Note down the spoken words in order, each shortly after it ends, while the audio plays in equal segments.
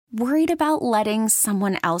Worried about letting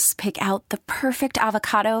someone else pick out the perfect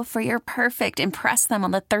avocado for your perfect impress them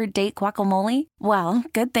on the third date guacamole? Well,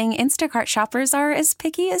 good thing Instacart shoppers are as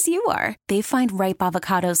picky as you are. They find ripe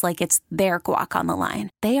avocados like it's their guac on the line.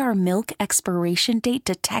 They are milk expiration date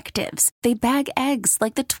detectives. They bag eggs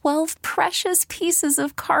like the 12 precious pieces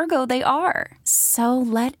of cargo they are. So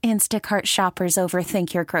let Instacart shoppers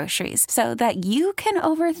overthink your groceries so that you can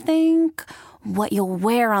overthink what you'll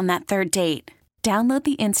wear on that third date. Download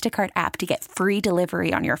the Instacart app to get free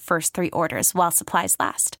delivery on your first 3 orders while supplies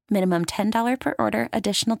last. Minimum $10 per order.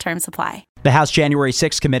 Additional terms apply. The House January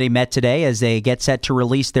 6th committee met today as they get set to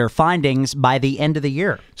release their findings by the end of the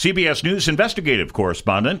year. CBS News investigative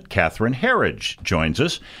correspondent Catherine Herridge joins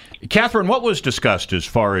us. Catherine, what was discussed as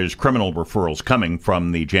far as criminal referrals coming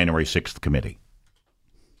from the January 6th committee?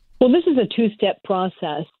 Well, this is a 2-step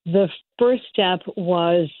process. The first step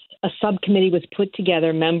was a subcommittee was put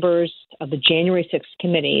together, members of the January 6th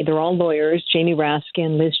committee. They're all lawyers, Jamie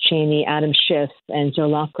Raskin, Liz Cheney, Adam Schiff, and Zoe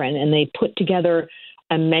Lofgren, and they put together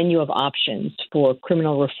a menu of options for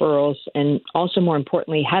criminal referrals and also, more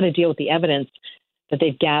importantly, how to deal with the evidence that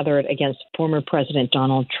they've gathered against former President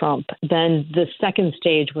Donald Trump. Then the second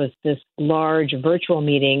stage was this large virtual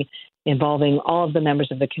meeting involving all of the members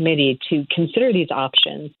of the committee to consider these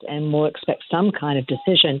options, and we'll expect some kind of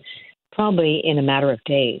decision probably in a matter of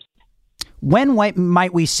days. When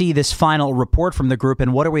might we see this final report from the group,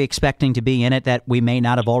 and what are we expecting to be in it that we may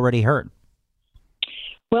not have already heard?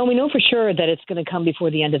 Well, we know for sure that it's going to come before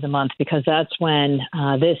the end of the month because that's when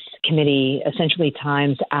this committee essentially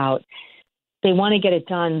times out. They want to get it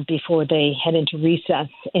done before they head into recess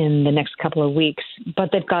in the next couple of weeks, but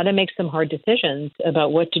they've got to make some hard decisions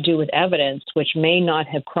about what to do with evidence which may not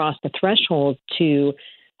have crossed the threshold to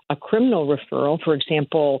a criminal referral, for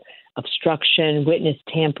example, obstruction, witness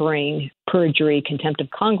tampering, perjury, contempt of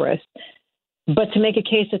Congress, but to make a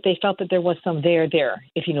case that they felt that there was some there,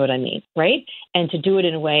 if you know what I mean, right? And to do it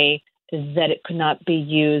in a way that it could not be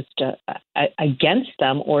used against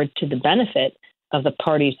them or to the benefit of the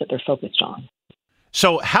parties that they're focused on.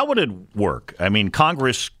 So how would it work? I mean,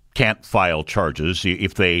 Congress can't file charges.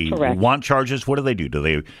 If they Correct. want charges, what do? Do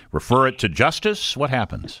they refer it to justice? What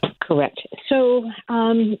happens? Correct. So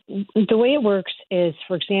the way it works is,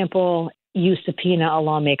 for example, you subpoena a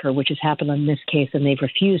lawmaker, which has happened in this case, and they've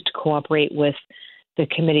refused to cooperate with the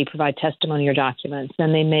committee, provide testimony or documents.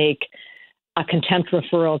 Then they make a contempt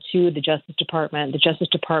referral to the Justice Department. The Justice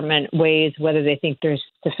Department weighs whether they think there's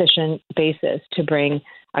sufficient basis to bring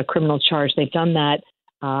a criminal charge. They've done that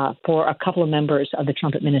for a couple of members of the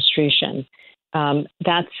Trump administration.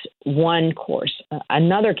 That's one course.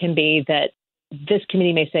 Another can be that this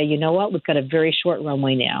committee may say, you know what, we've got a very short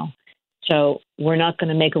runway now, so we're not going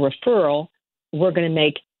to make a referral. We're going to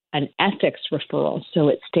make an ethics referral so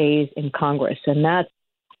it stays in Congress. And that's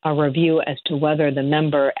a review as to whether the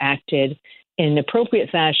member acted in an appropriate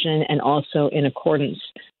fashion and also in accordance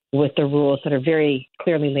with the rules that are very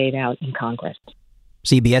clearly laid out in Congress.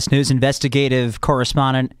 CBS News investigative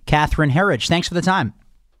correspondent Catherine Herridge, thanks for the time.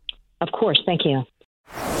 Of course. Thank you.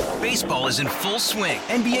 Baseball is in full swing.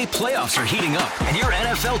 NBA playoffs are heating up, and your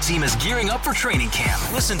NFL team is gearing up for training camp.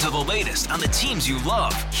 Listen to the latest on the teams you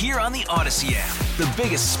love here on the Odyssey app. The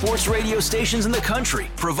biggest sports radio stations in the country,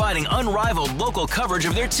 providing unrivaled local coverage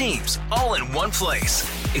of their teams, all in one place.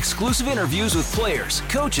 Exclusive interviews with players,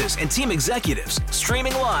 coaches, and team executives,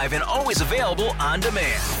 streaming live and always available on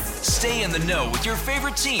demand. Stay in the know with your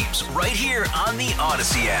favorite teams right here on the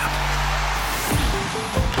Odyssey app.